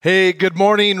Hey, good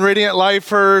morning, Radiant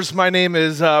Lifers. My name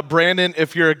is Brandon.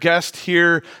 If you're a guest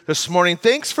here this morning,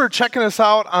 thanks for checking us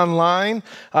out online.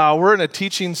 We're in a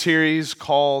teaching series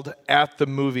called At the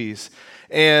Movies.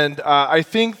 And I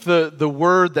think the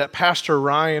word that Pastor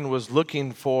Ryan was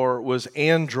looking for was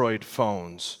Android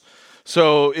phones.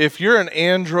 So if you're an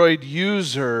Android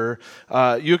user,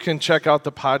 you can check out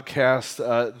the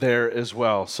podcast there as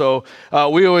well. So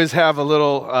we always have a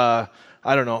little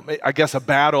I guess a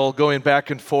battle going back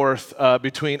and forth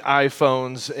between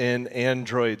iPhones and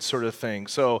Android sort of thing.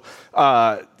 So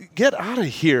get out of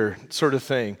here sort of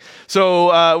thing.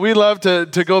 So we love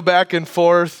to go back and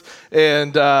forth.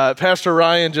 And Pastor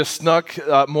Ryan just snuck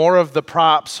more of the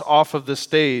props off of the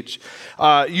stage.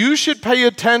 You should pay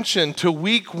attention to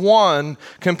week 1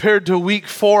 compared to week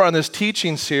 4 on this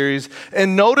teaching series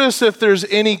and notice if there's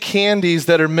any candies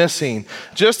that are missing.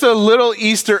 Just a little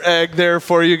Easter egg there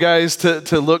for you guys to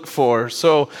look for.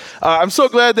 So I'm so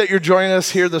glad that you're joining us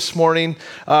here this morning.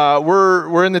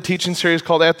 We're in the teaching series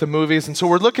called At the Movies. And so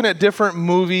we're looking at different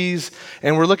movies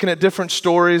and we're looking at different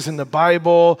stories in the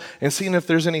Bible and seeing if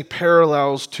there's any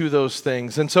parallels to those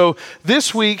things. And so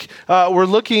this week, we're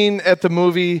looking at the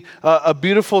movie A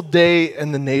Beautiful Day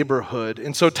in the Neighborhood.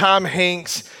 And so Tom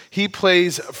Hanks, he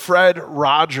plays Fred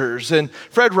Rogers. And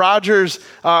Fred Rogers,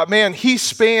 he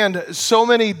spanned so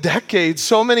many decades,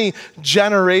 so many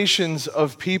generations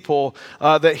of people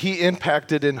that he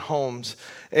impacted in homes.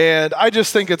 And I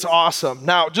just think it's awesome.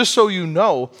 Now, just so you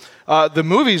know, the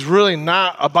movie's really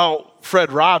not about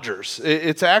Fred Rogers.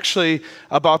 It's actually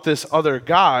about this other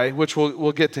guy, which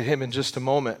we'll get to him in just a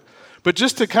moment. But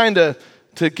just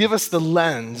to give us the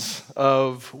lens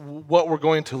of what we're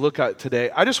going to look at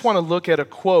today, I just want to look at a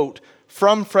quote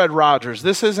from Fred Rogers.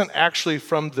 This isn't actually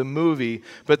from the movie,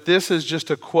 but this is just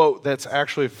a quote that's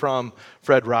actually from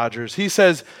Fred Rogers. He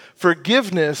says,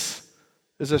 "Forgiveness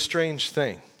is a strange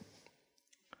thing."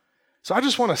 So I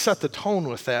just want to set the tone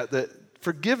with that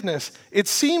forgiveness, it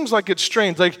seems like it's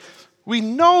strange. Like, we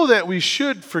know that we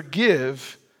should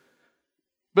forgive,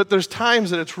 but there's times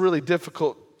that it's really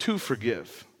difficult to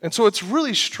forgive. And so it's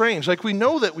really strange. Like, we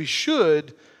know that we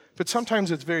should, but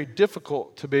sometimes it's very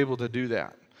difficult to be able to do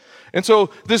that. And so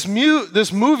this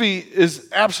movie is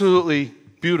absolutely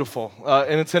beautiful,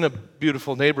 and it's in a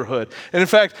beautiful neighborhood. And in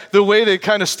fact, the way they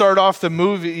kind of start off the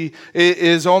movie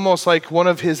is almost like one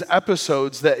of his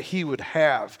episodes that he would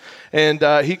have. And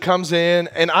he comes in,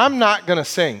 and I'm not going to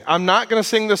sing. I'm not going to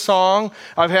sing the song.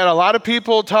 I've had a lot of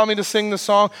people tell me to sing the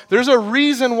song. There's a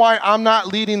reason why I'm not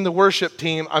leading the worship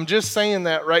team. I'm just saying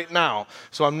that right now.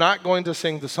 So I'm not going to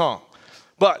sing the song.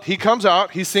 But he comes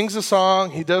out, he sings the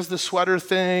song, he does the sweater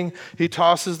thing, he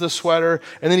tosses the sweater,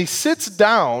 and then he sits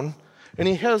down and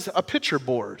he has a picture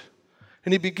board.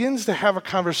 And he begins to have a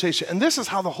conversation. And this is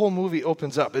how the whole movie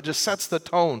opens up. It just sets the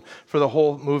tone for the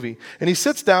whole movie. And he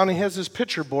sits down, he has his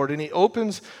picture board, and he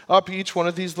opens up each one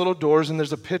of these little doors, and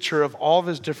there's a picture of all of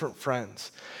his different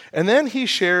friends. And then he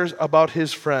shares about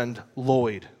his friend,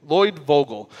 Lloyd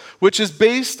Vogel, which is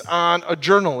based on a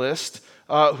journalist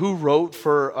who wrote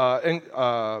for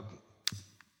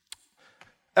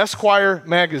Esquire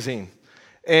magazine.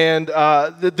 And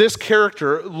this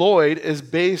character, Lloyd, is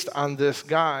based on this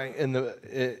guy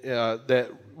that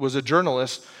was a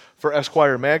journalist for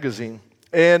Esquire magazine.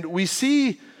 And we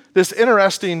see this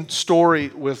interesting story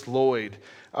with Lloyd.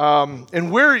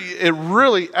 And where it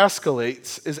really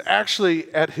escalates is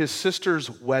actually at his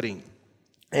sister's wedding.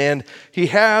 And he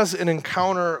has an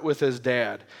encounter with his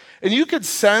dad. And you could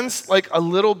sense like a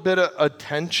little bit of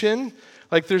tension.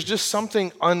 Like there's just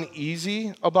something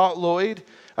uneasy about Lloyd.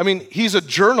 I mean, he's a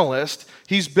journalist.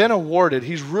 He's been awarded.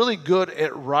 He's really good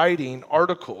at writing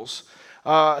articles.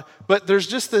 But there's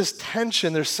just this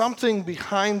tension. There's something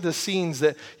behind the scenes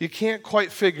that you can't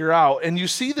quite figure out. And you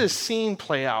see this scene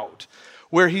play out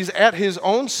where he's at his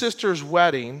own sister's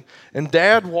wedding, and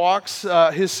Dad walks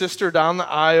his sister down the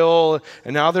aisle,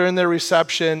 and now they're in their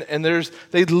reception, and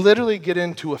they literally get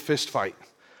into a fist fight.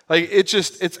 Like,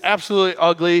 it's absolutely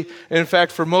ugly. And in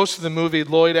fact, for most of the movie,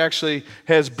 Lloyd actually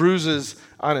has bruises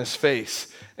on his face.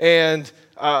 And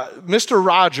Mr.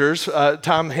 Rogers,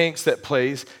 Tom Hanks that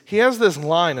plays, he has this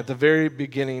line at the very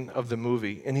beginning of the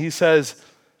movie. And he says,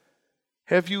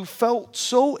 "Have you felt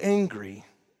so angry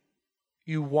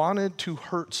you wanted to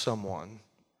hurt someone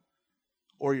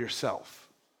or yourself?"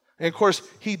 And of course,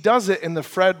 he does it in the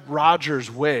Fred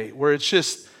Rogers way, where it's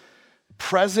just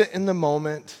present in the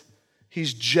moment.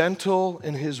 He's gentle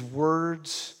in his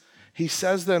words. He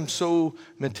says them so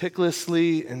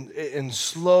meticulously and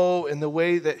slow in the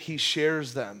way that he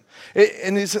shares them.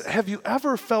 And he says, "Have you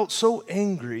ever felt so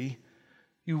angry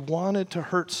you wanted to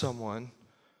hurt someone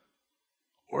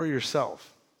or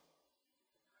yourself?"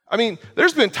 I mean,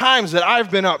 there's been times that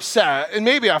I've been upset, and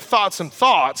maybe I've thought some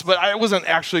thoughts, but I wasn't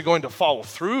actually going to follow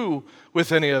through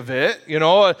with any of it. You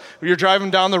know, you're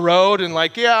driving down the road and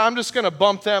like, yeah, I'm just going to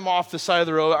bump them off the side of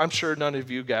the road. I'm sure none of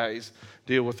you guys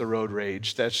deal with the road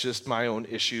rage. That's just my own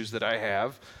issues that I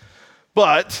have.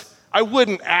 But I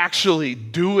wouldn't actually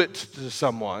do it to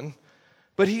someone.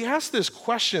 But he asked this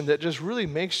question that just really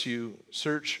makes you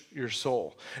search your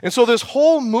soul. And so this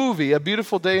whole movie, A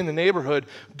Beautiful Day in the Neighborhood,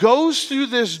 goes through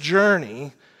this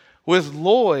journey with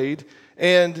Lloyd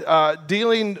and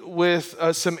dealing with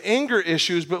some anger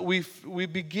issues, but we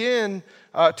begin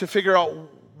to figure out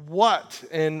what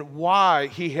and why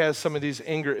he has some of these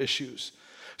anger issues.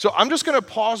 So I'm just going to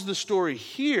pause the story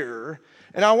here,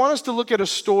 and I want us to look at a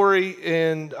story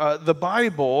in the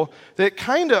Bible that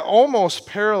kind of almost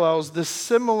parallels this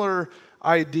similar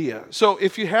idea. So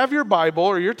if you have your Bible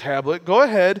or your tablet, go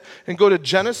ahead and go to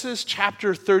Genesis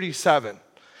chapter 37.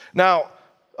 Now,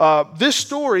 this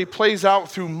story plays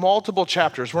out through multiple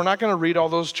chapters. We're not going to read all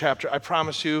those chapters, I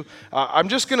promise you. I'm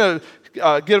just going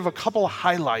to give a couple of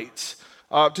highlights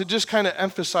to just kind of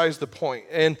emphasize the point.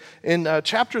 And in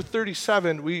chapter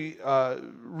 37, we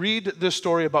read this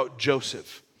story about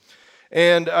Joseph.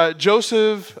 And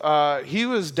Joseph, he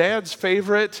was dad's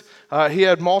favorite. He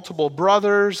had multiple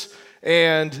brothers.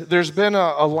 And there's been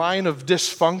a line of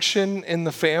dysfunction in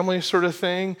the family sort of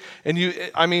thing. And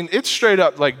it's straight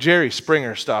up like Jerry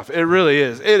Springer stuff. It really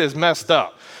is. It is messed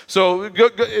up. So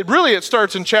it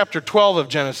starts in chapter 12 of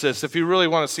Genesis if you really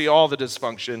want to see all the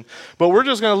dysfunction. But we're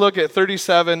just going to look at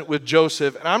 37 with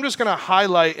Joseph. And I'm just going to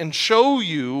highlight and show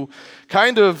you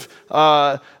kind of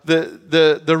the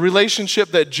relationship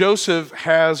that Joseph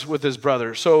has with his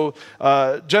brother. So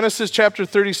Genesis chapter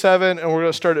 37, and we're going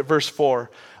to start at verse 4.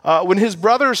 When his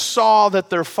brothers saw that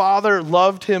their father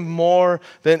loved him more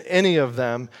than any of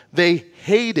them, they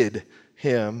hated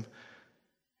him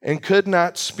and could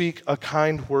not speak a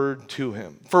kind word to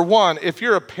him. For one, if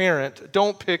you're a parent,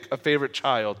 don't pick a favorite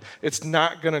child. It's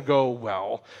not going to go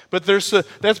well. But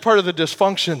that's part of the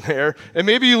dysfunction there. And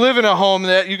maybe you live in a home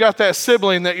that you got that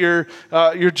sibling that you're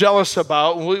jealous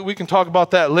about. We can talk about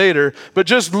that later. But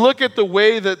just look at the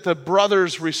way that the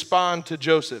brothers respond to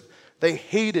Joseph. They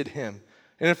hated him.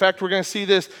 And in fact, we're going to see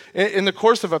this in the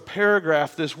course of a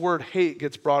paragraph, this word hate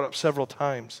gets brought up several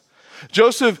times.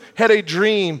 Joseph had a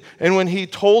dream, and when he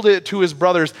told it to his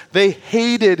brothers, they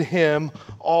hated him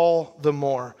all the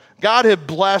more. God had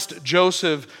blessed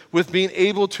Joseph with being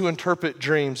able to interpret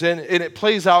dreams, and it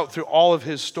plays out through all of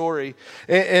his story.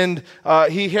 And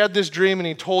he had this dream, and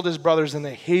he told his brothers, and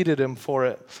they hated him for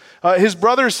it. His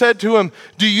brothers said to him,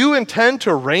 "Do you intend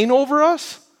to reign over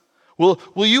us? Will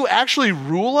you actually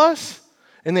rule us?"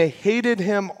 And they hated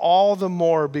him all the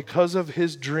more because of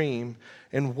his dream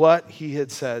and what he had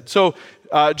said. So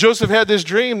Joseph had this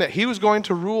dream that he was going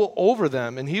to rule over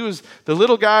them. And he was the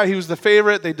little guy, he was the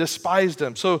favorite, they despised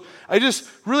him. So we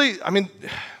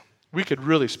could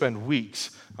really spend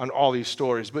weeks on all these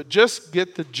stories, but just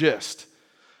get the gist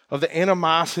of the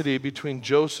animosity between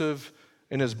Joseph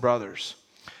and his brothers.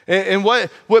 And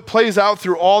what plays out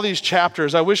through all these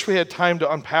chapters, I wish we had time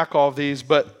to unpack all of these,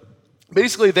 but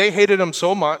basically, they hated him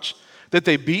so much that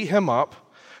they beat him up.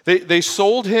 They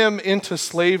sold him into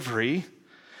slavery.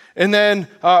 And then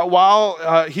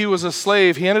while he was a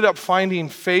slave, he ended up finding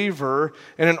favor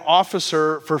in an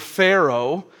officer for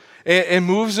Pharaoh and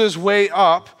moves his way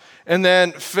up. And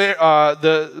then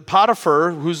the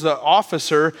Potiphar, who's the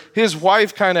officer, his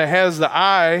wife kind of has the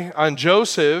eye on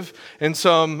Joseph, and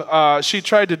she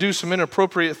tried to do some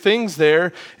inappropriate things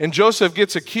there, and Joseph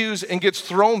gets accused and gets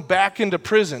thrown back into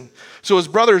prison. So his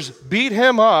brothers beat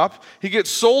him up. He gets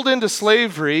sold into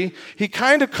slavery. He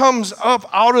kind of comes up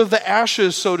out of the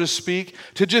ashes, so to speak,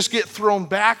 to just get thrown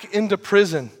back into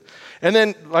prison. And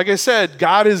then, like I said,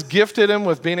 God has gifted him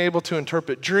with being able to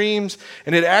interpret dreams,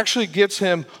 and it actually gets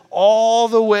him all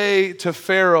the way to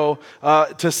Pharaoh,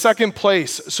 to second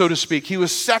place, so to speak. He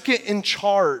was second in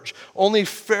charge. Only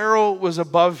Pharaoh was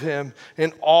above him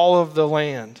in all of the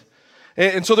land.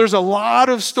 And so there's a lot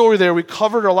of story there. We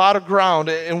covered a lot of ground,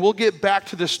 and we'll get back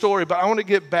to this story, but I want to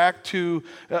get back to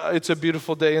It's a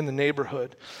Beautiful Day in the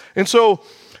Neighborhood. And so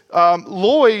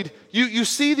Lloyd, you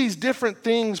see these different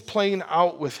things playing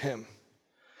out with him.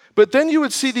 But then you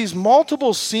would see these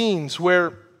multiple scenes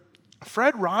where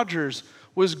Fred Rogers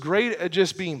was great at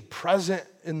just being present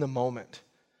in the moment.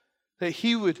 That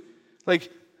he would,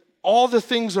 all the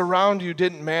things around you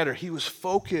didn't matter. He was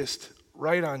focused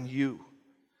right on you.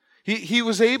 He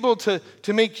was able to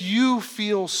make you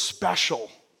feel special,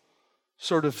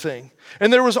 sort of thing.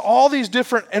 And there was all these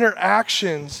different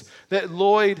interactions that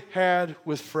Lloyd had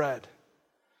with Fred.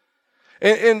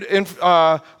 And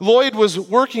Lloyd was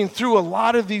working through a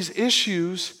lot of these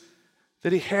issues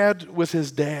that he had with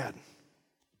his dad.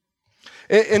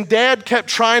 And Dad kept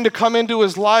trying to come into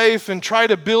his life and try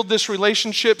to build this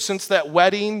relationship since that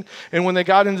wedding. And when they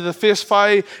got into the fist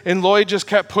fight, and Lloyd just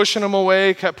kept pushing him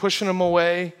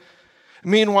away.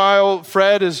 Meanwhile,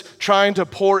 Fred is trying to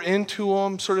pour into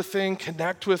him, sort of thing,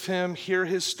 connect with him, hear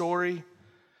his story.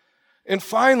 And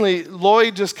finally,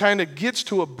 Lloyd just kind of gets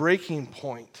to a breaking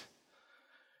point.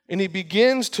 And he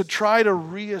begins to try to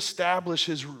reestablish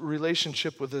his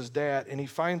relationship with his dad. And he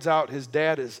finds out his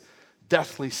dad is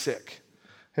deathly sick.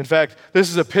 In fact, this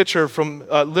is a picture from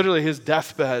literally his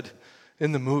deathbed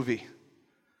in the movie.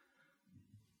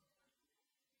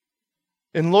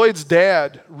 And Lloyd's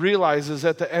dad realizes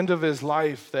at the end of his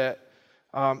life that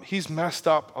he's messed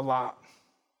up a lot.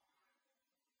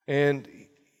 And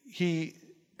he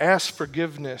asks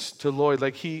forgiveness to Lloyd.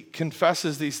 Like, he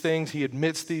confesses these things, he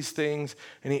admits these things,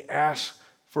 and he asks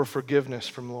for forgiveness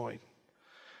from Lloyd.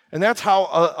 And that's how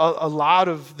a lot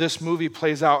of this movie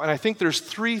plays out. And I think there's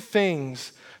three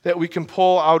things that we can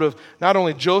pull out of not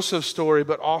only Joseph's story,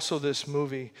 but also this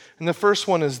movie. And the first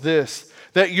one is this,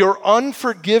 that your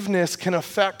unforgiveness can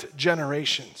affect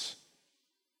generations.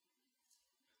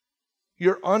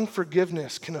 Your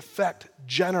unforgiveness can affect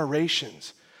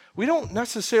generations. We don't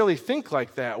necessarily think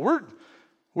like that.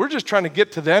 We're just trying to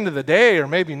get to the end of the day or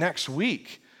maybe next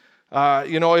week.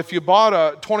 If you bought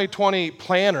a 2020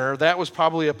 planner, that was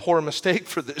probably a poor mistake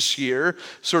for this year,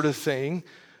 sort of thing.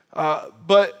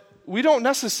 But we don't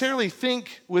necessarily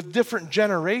think with different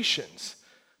generations.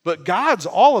 But God's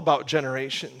all about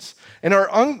generations. And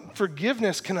our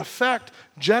unforgiveness can affect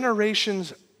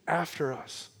generations after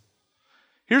us.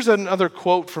 Here's another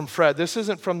quote from Fred. This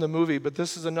isn't from the movie, but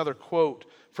this is another quote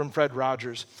from Fred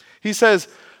Rogers. He says,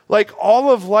 like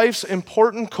all of life's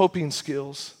important coping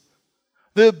skills,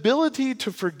 the ability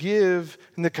to forgive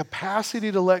and the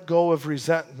capacity to let go of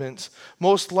resentments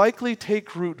most likely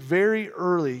take root very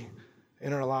early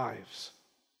in our lives.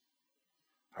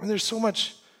 I mean, there's so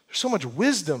much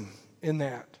wisdom in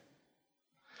that.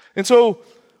 And so,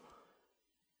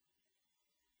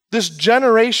 this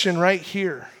generation right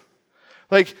here,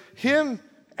 like him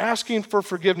asking for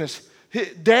forgiveness,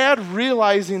 Dad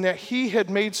realizing that he had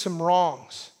made some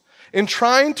wrongs and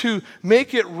trying to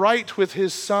make it right with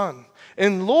his son.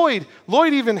 And Lloyd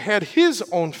even had his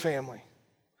own family.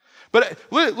 But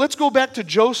let's go back to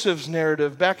Joseph's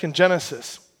narrative back in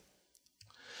Genesis.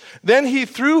 Then he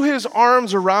threw his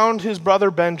arms around his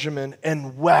brother Benjamin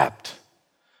and wept.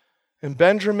 And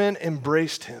Benjamin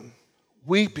embraced him,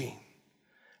 weeping.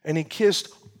 And he kissed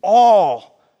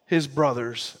all his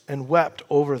brothers and wept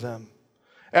over them.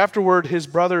 Afterward, his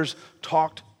brothers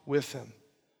talked with him.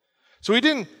 So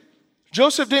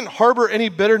Joseph didn't harbor any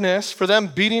bitterness for them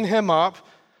beating him up,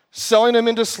 selling him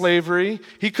into slavery.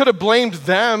 He could have blamed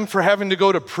them for having to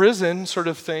go to prison, sort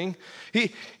of thing.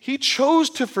 He chose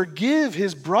to forgive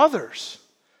his brothers.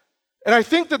 And I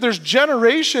think that there's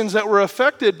generations that were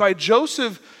affected by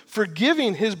Joseph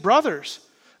forgiving his brothers.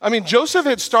 I mean, Joseph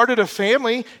had started a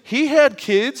family. He had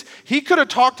kids. He could have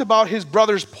talked about his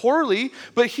brothers poorly,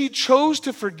 but he chose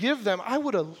to forgive them. I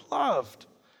would have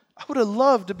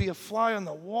loved to be a fly on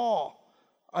the wall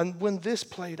when this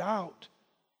played out.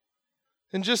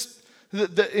 And just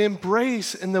the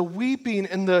embrace and the weeping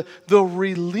and the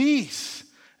release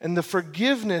and the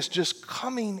forgiveness just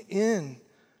coming in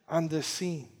on this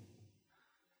scene.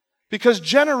 Because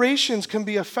generations can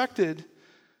be affected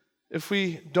if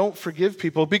we don't forgive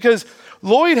people. Because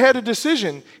Lloyd had a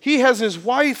decision. He has his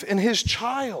wife and his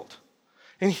child.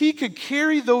 And he could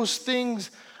carry those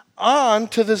things on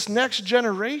to this next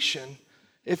generation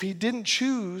if he didn't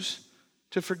choose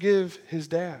to forgive his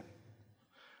dad.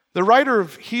 The writer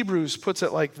of Hebrews puts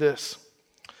it like this.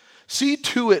 See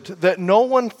to it that no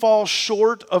one falls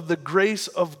short of the grace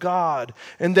of God,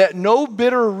 and that no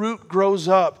bitter root grows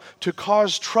up to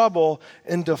cause trouble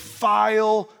and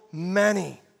defile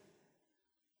many.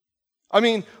 I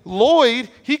mean, Lloyd,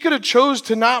 he could have chose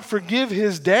to not forgive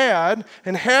his dad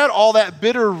and had all that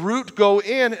bitter root go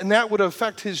in, and that would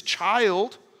affect his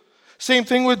child. Same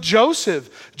thing with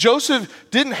Joseph. Joseph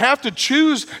didn't have to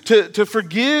choose to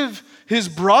forgive his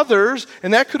brothers,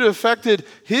 and that could have affected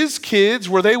his kids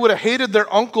where they would have hated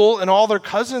their uncle and all their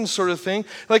cousins, sort of thing.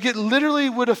 Like, it literally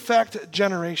would affect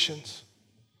generations.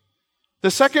 The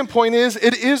second point is,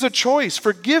 it is a choice.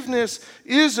 Forgiveness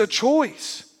is a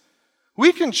choice.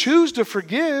 We can choose to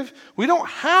forgive. We don't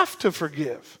have to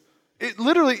forgive. It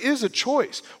literally is a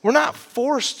choice. We're not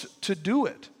forced to do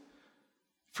it.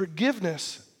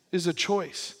 Forgiveness is a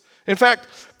choice. In fact,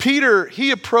 Peter,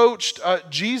 he approached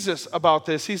Jesus about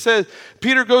this. He said,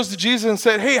 Peter goes to Jesus and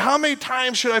said, hey, how many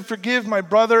times should I forgive my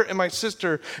brother and my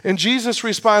sister? And Jesus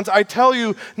responds, I tell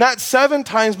you, not 7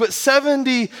 times, but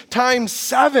 70 times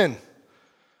 7.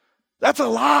 That's a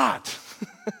lot.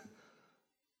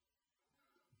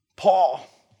 Paul,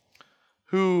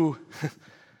 who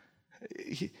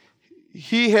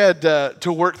he had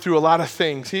to work through a lot of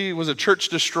things. He was a church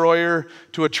destroyer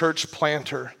to a church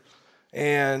planter.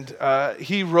 And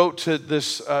he wrote to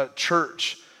this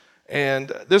church.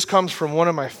 And this comes from one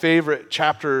of my favorite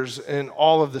chapters in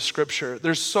all of the scripture.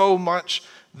 There's so much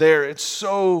there. It's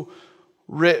so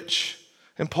rich.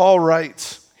 And Paul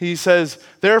writes, he says,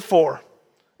 therefore,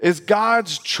 as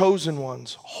God's chosen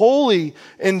ones, holy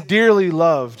and dearly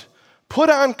loved, put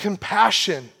on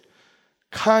compassion,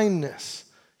 kindness,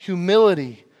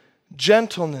 humility,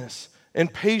 gentleness,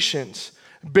 and patience,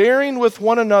 bearing with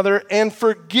one another and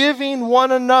forgiving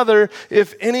one another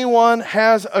if anyone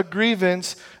has a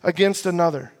grievance against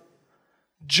another.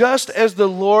 Just as the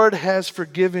Lord has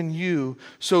forgiven you,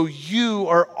 so you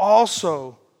are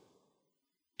also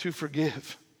to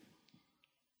forgive.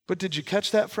 But did you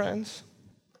catch that, friends?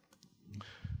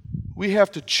 We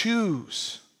have to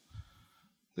choose.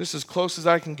 This is as close as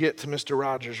I can get to Mr.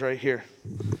 Rogers right here.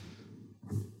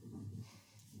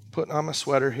 Putting on my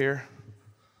sweater here.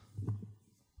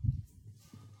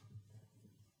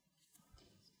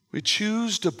 We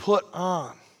choose to put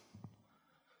on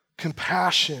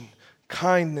compassion,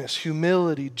 kindness,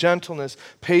 humility, gentleness,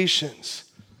 patience,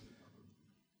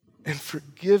 and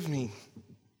forgiving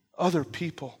other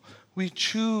people. We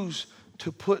choose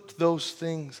to put those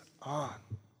things on.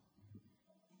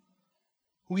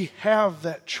 We have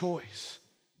that choice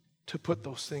to put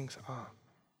those things on.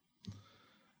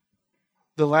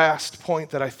 The last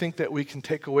point that I think that we can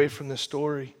take away from this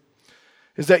story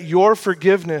is that your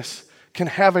forgiveness can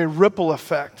have a ripple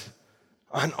effect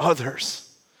on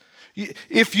others.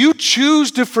 If you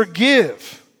choose to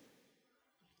forgive,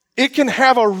 it can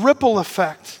have a ripple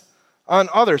effect on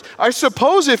others. I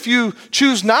suppose if you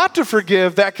choose not to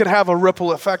forgive, that could have a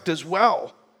ripple effect as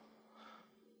well.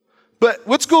 But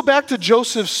let's go back to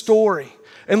Joseph's story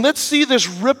and let's see this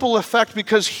ripple effect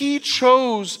because he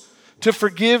chose to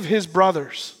forgive his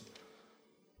brothers.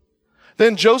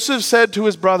 Then Joseph said to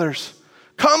his brothers,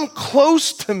 come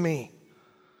close to me.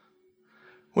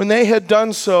 When they had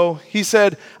done so, he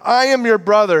said, I am your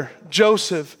brother,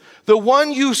 Joseph, the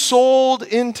one you sold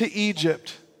into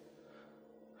Egypt.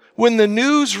 When the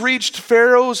news reached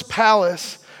Pharaoh's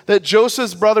palace that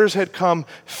Joseph's brothers had come,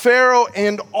 Pharaoh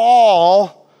and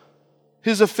all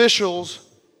his officials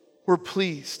were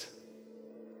pleased.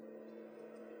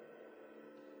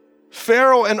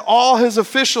 Pharaoh and all his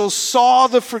officials saw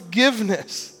the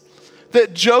forgiveness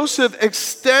that Joseph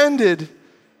extended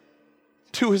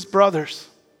to his brothers.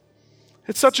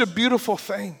 It's such a beautiful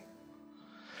thing.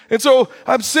 And so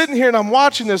I'm sitting here and I'm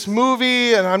watching this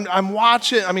movie and I'm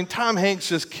watching, Tom Hanks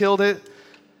just killed it.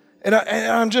 And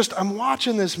I'm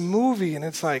watching this movie and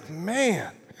it's like,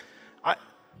 man,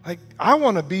 I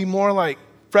want to be more like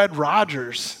Fred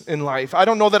Rogers in life. I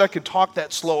don't know that I could talk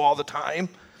that slow all the time.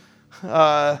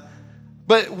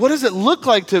 But what does it look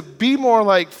like to be more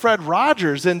like Fred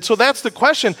Rogers? And so that's the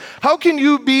question. How can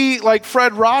you be like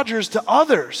Fred Rogers to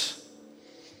others?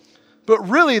 But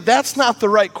really, that's not the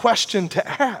right question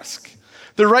to ask.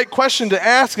 The right question to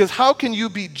ask is, how can you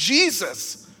be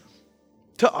Jesus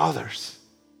to others?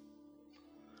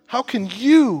 How can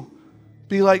you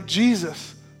be like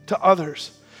Jesus to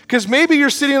others? Because maybe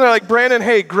you're sitting there like, Brandon,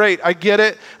 hey, great, I get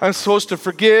it. I'm supposed to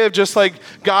forgive just like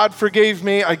God forgave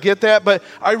me. I get that. But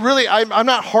I'm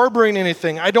not harboring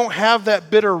anything. I don't have that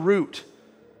bitter root.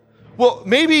 Well,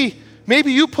 maybe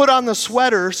you put on the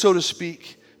sweater, so to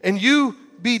speak, and you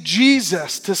be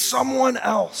Jesus to someone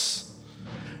else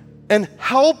and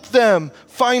help them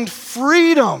find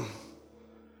freedom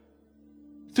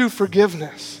through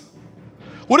forgiveness.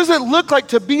 What does it look like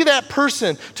to be that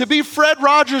person? To be Fred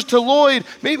Rogers to Lloyd?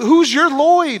 Maybe who's your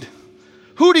Lloyd?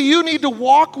 Who do you need to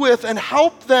walk with and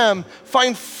help them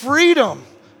find freedom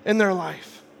in their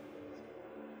life?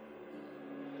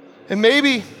 And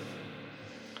maybe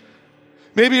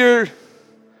you're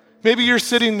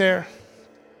sitting there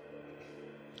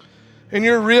and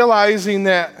you're realizing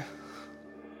that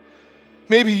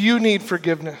maybe you need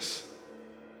forgiveness.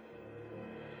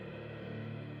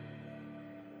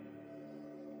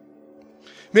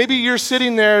 Maybe you're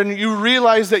sitting there and you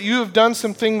realize that you have done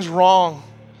some things wrong,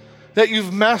 that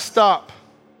you've messed up.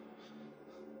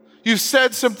 You've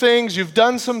said some things, you've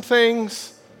done some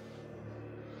things,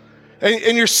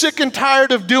 and you're sick and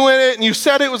tired of doing it, and you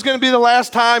said it was going to be the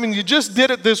last time, and you just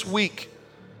did it this week.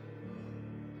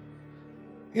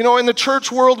 You know, in the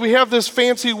church world, we have this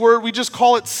fancy word, we just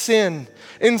call it sin.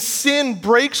 And sin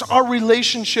breaks our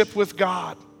relationship with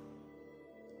God.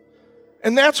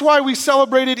 And that's why we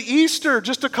celebrated Easter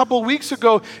just a couple weeks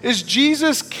ago, is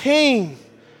Jesus came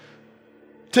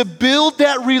to build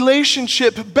that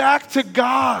relationship back to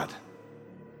God.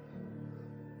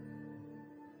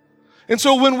 And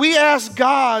so when we ask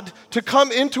God to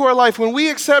come into our life, when we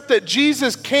accept that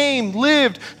Jesus came,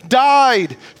 lived,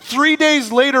 died, 3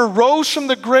 days later rose from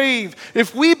the grave,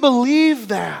 if we believe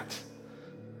that,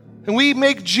 and we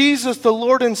make Jesus the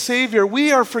Lord and Savior,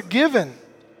 we are forgiven.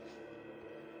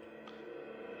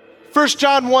 1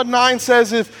 John 1:9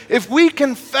 says, if we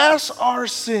confess our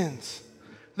sins,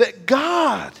 that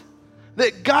God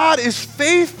is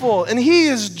faithful and He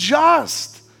is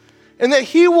just, and that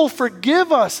He will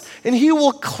forgive us and He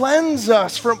will cleanse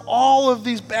us from all of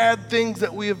these bad things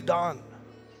that we have done.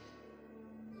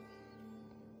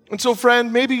 And so,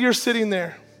 friend, maybe you're sitting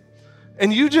there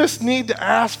and you just need to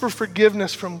ask for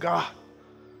forgiveness from God.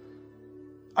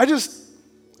 I just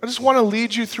want to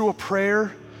lead you through a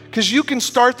prayer, because you can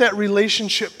start that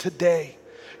relationship today.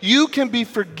 You can be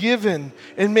forgiven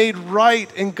and made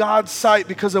right in God's sight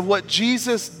because of what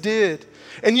Jesus did.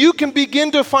 And you can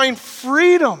begin to find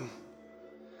freedom.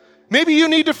 Maybe you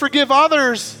need to forgive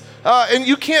others, and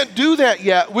you can't do that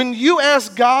yet. When you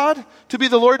ask God to be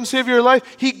the Lord and Savior of your life,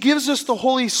 He gives us the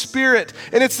Holy Spirit.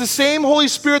 And it's the same Holy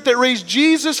Spirit that raised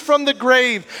Jesus from the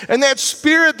grave. And that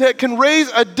Spirit that can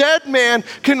raise a dead man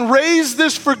can raise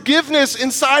this forgiveness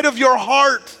inside of your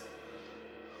heart.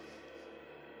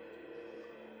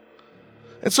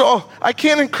 And so I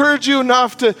can't encourage you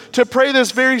enough to pray this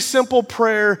very simple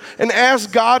prayer and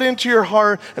ask God into your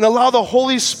heart and allow the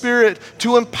Holy Spirit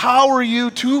to empower you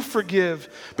to forgive.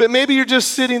 But maybe you're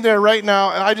just sitting there right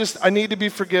now and I need to be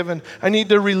forgiven. I need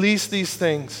to release these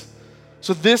things.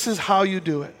 So this is how you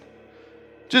do it.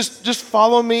 Just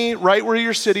follow me right where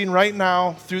you're sitting right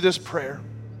now through this prayer.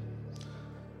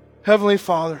 Heavenly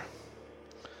Father,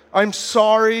 I'm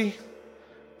sorry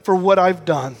for what I've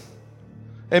done.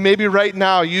 And maybe right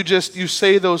now you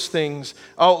say those things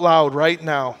out loud right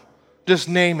now. Just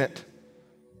name it.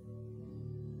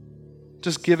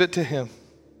 Just give it to Him.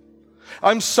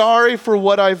 I'm sorry for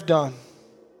what I've done.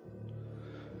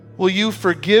 Will you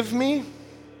forgive me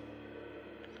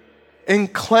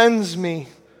and cleanse me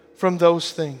from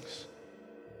those things?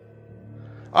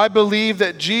 I believe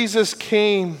that Jesus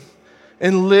came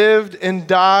and lived and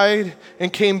died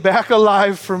and came back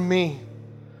alive for me.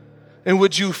 And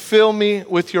would you fill me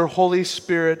with your Holy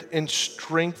Spirit and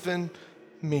strengthen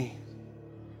me?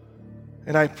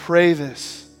 And I pray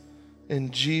this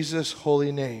in Jesus'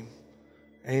 holy name.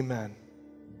 Amen.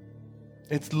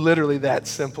 It's literally that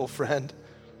simple, friend.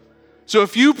 So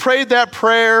if you prayed that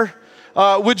prayer,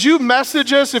 would you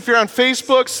message us? If you're on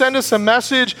Facebook, send us a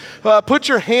message. Put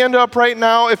your hand up right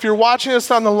now. If you're watching us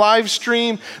on the live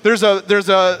stream, there's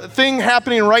a thing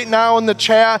happening right now in the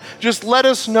chat. Just let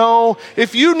us know.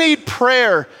 If you need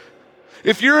prayer,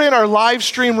 if you're in our live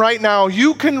stream right now,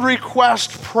 you can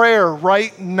request prayer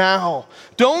right now.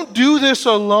 Don't do this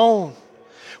alone.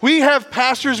 We have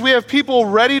pastors, we have people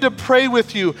ready to pray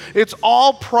with you. It's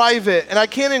all private, and I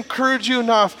can't encourage you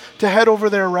enough to head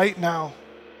over there right now.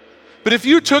 But if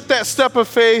you took that step of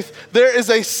faith, there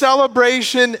is a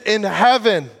celebration in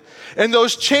heaven. And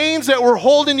those chains that were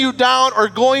holding you down are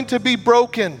going to be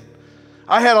broken.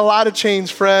 I had a lot of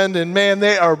chains, friend, and man,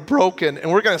 they are broken.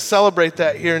 And we're going to celebrate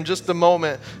that here in just a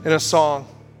moment in a song.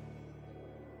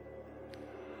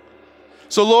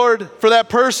 So Lord, for that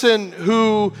person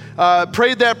who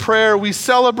prayed that prayer, we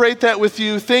celebrate that with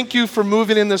you. Thank you for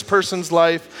moving in this person's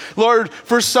life. Lord,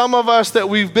 for some of us that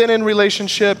we've been in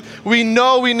relationship, we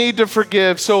know we need to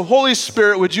forgive. So Holy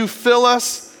Spirit, would you fill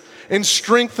us and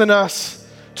strengthen us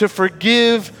to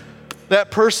forgive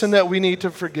that person that we need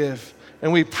to forgive.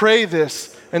 And we pray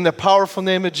this in the powerful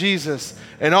name of Jesus.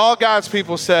 And all God's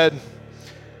people said,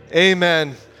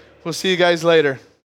 amen. We'll see you guys later.